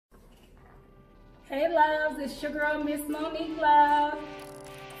Hey loves, it's your girl Miss Monique Love.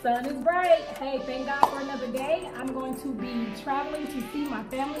 Sun is bright. Hey, thank God for another day. I'm going to be traveling to see my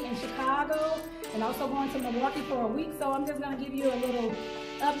family in Chicago and also going to Milwaukee for a week. So I'm just going to give you a little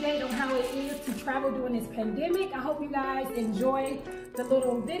update on how it is to travel during this pandemic. I hope you guys enjoy the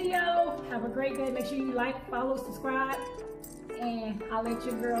little video. Have a great day. Make sure you like, follow, subscribe, and I'll let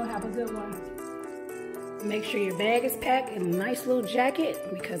your girl have a good one. Make sure your bag is packed in a nice little jacket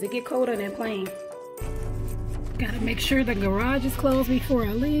because it get colder than plane. Gotta make sure the garage is closed before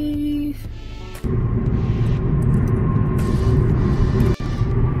I leave.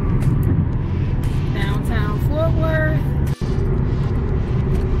 Downtown Fort Worth.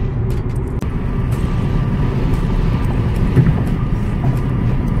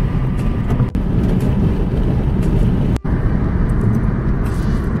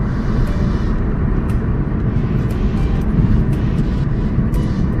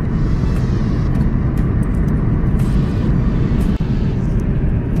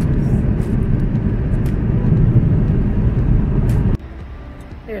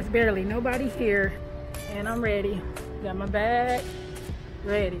 There's barely nobody here, and I'm ready. Got my bag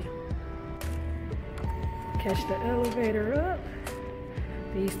ready. Catch the elevator up.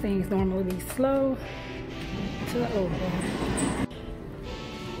 These things normally be slow to the over.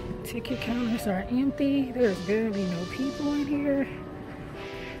 Ticket counters are empty. There's barely no people in here.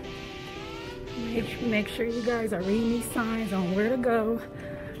 Make sure you guys are reading these signs on where to go.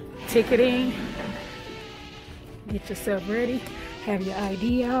 Ticketing. Get yourself ready. Have your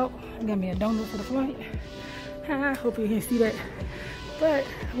ID out. I got me a donut for the flight. I hope you can see that. But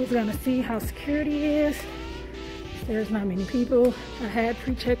I was gonna see how security is. There's not many people. I had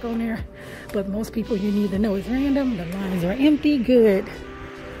pre-check on there, but most people you need to know is random. The lines are empty. Good.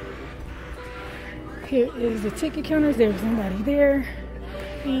 Here is the ticket counters. There's nobody there.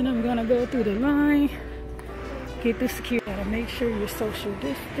 And I'm gonna go through the line. Get the security. Gotta make sure you're social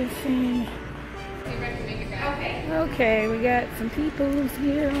distancing. Okay, we got some people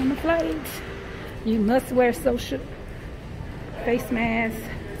here on the flight. You must wear face mask,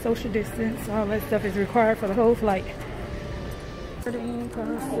 social distance, all that stuff is required for the whole flight. Boarding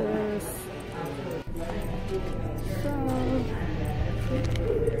process.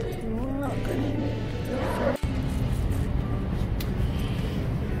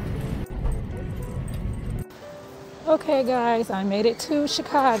 Okay guys, I made it to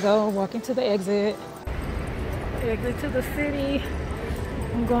Chicago, walking to the exit to the city.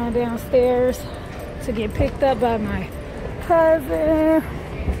 I'm going downstairs to get picked up by my cousin.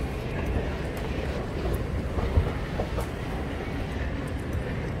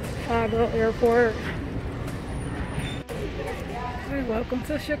 Chicago airport. Hey, welcome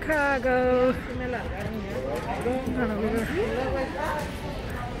to Chicago.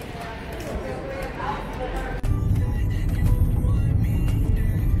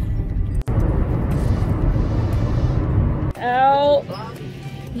 Out,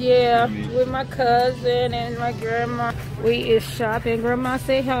 yeah, with my cousin and my grandma. We is shopping. Grandma,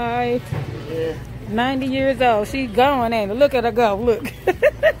 say hi. Yeah. 90 years old. She's going, ain't it? Look at her go. Look.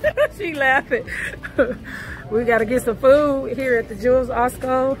 She laughing. We got to get some food here at the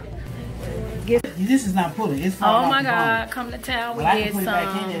𝗃𝗃. This is not pulling. It's oh my God! Come to town. We get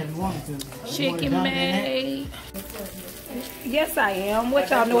some chicken made. Yes, I am. What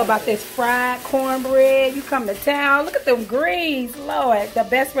y'all know about this fried cornbread? You come to town. Look at them greens, Lord. The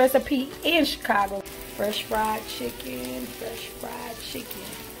best recipe in Chicago. Fresh fried chicken. Fresh fried chicken.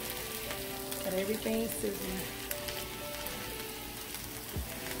 Got everything sizzling.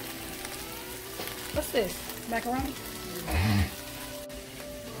 What's this? Macaroni?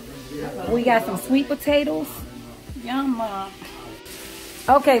 We got some sweet potatoes. Yum.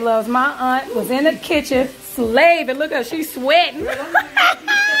 Okay, loves. My aunt was in the kitchen slaving. Look at her. She's sweating.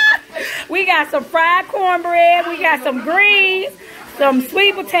 We got some fried cornbread. We got some greens, some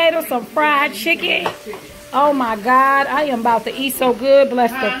sweet potatoes, some fried chicken. Oh my God. I am about to eat so good.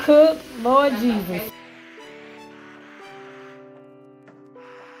 Bless the cook. Lord Jesus.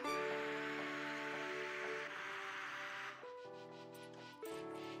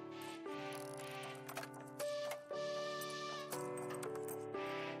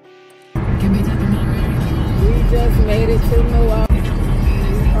 Just made it to Milwaukee. We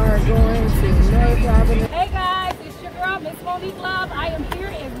are going to 𝗵𝗃𝗏. Hey guys, it's your girl Miss Monique Love. I am here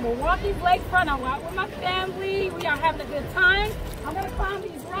in Milwaukee's lakefront. I'm out with my family. We are having a good time. I'm gonna climb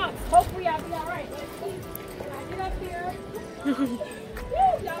these rocks. Hopefully I'll be all right. Let's see. When I get up here. Woo,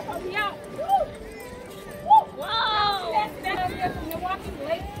 y'all help me out. Woo. Woo. Whoa! That's from Milwaukee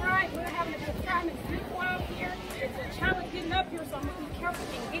lakefront. We're having a good time. It's beautiful out here. It's a challenge getting up here, so I'm gonna be careful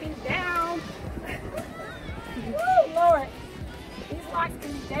in getting down.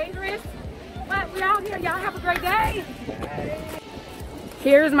 Y'all have a great day.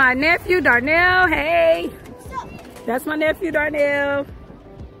 Here's my nephew, Darnell. Hey. That's my nephew, Darnell.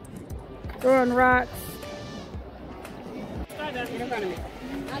 Throwing rocks. Get in front of me.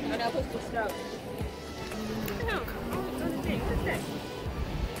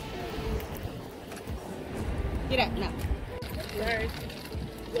 Get up, no.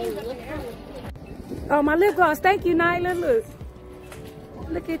 Oh, my lip gloss. Thank you, Nyla. Look.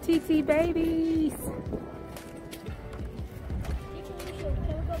 Look at TT babies.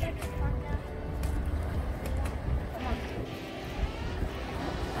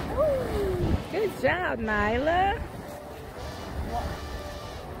 Ooh, good job, Nyla.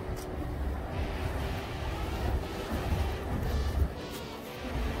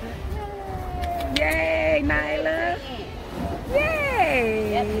 Yay, Nyla.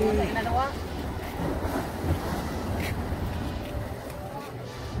 Yay. Another walk?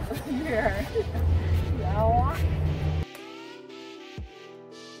 Yeah.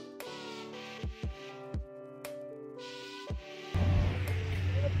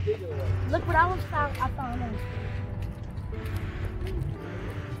 Look what I found him.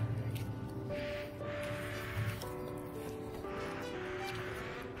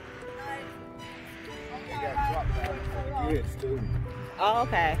 Oh,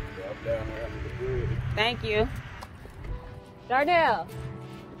 okay. Thank you. Darnell,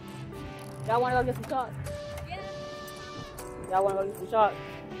 y'all want to go get some shots? Yeah. Y'all want to go get some shots?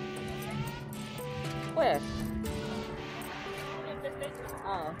 Where?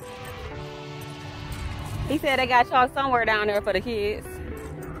 Oh. He said they got chalk somewhere down there for the kids.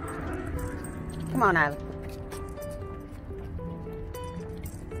 Come on, Ivy.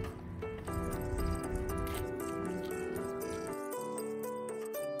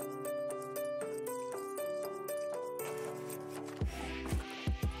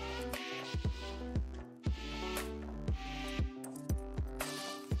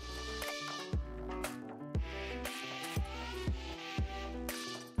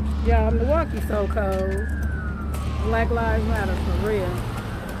 Y'all, Milwaukee's so cold. Black Lives Matter for real.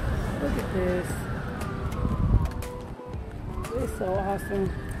 Look at this. It's so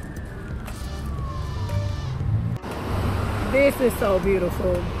awesome. This is so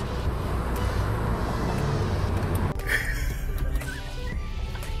beautiful.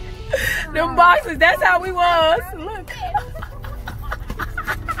 Them boxes, that's how we was. Look.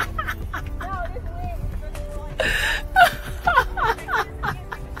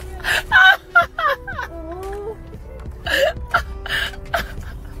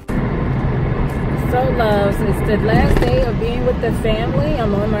 So loves, it's the last day of being with the family.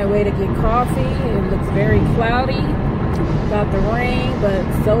 I'm on my way to get coffee. It looks very cloudy, about to rain, but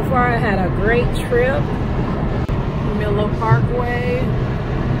so far I had a great trip. Miller Parkway,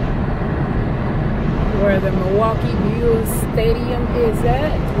 where the Milwaukee Buick Stadium is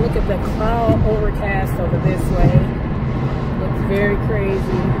at. Look at the cloud overcast over this way. Looks very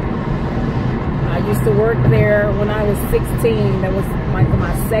crazy. I used to work there when I was 16. That was my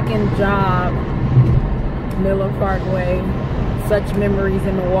second job. Miller Parkway, such memories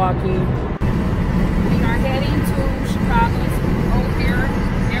in Milwaukee. We are heading to Chicago's O'Hare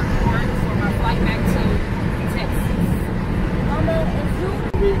Airport for my flight back to Texas. Mama, and you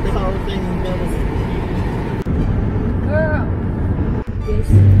read the whole thing in Miller's. Girl, this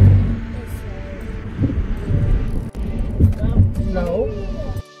is no.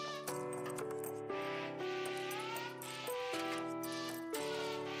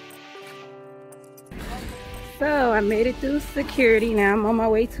 So I made it through security. Now I'm on my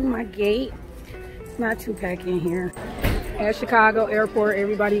way to my gate. It's not too packed in here. At Chicago Airport,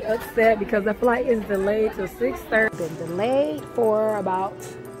 everybody upset because the flight is delayed till 6:30. Been delayed for about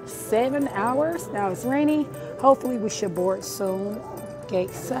 7 hours. Now it's rainy. Hopefully we should board soon. Gate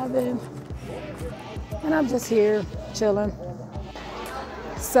 7. And I'm just here chilling.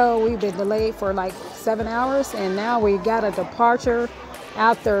 So we've been delayed for like 7 hours, and now we got a departure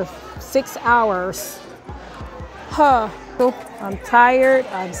after 6 hours. I'm tired,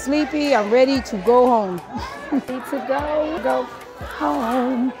 I'm sleepy, I'm ready to go home. Ready to go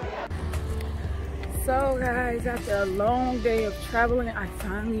home. So guys, after a long day of traveling, I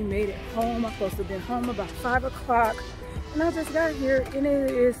finally made it home. I'm supposed to have been home about 5 o'clock, and I just got here and it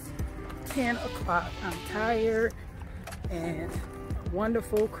is 10 o'clock. I'm tired and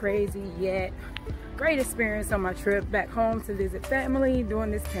wonderful, crazy, yet great experience on my trip back home to visit family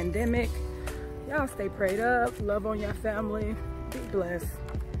during this pandemic. Y'all stay prayed up, love on your family, be blessed.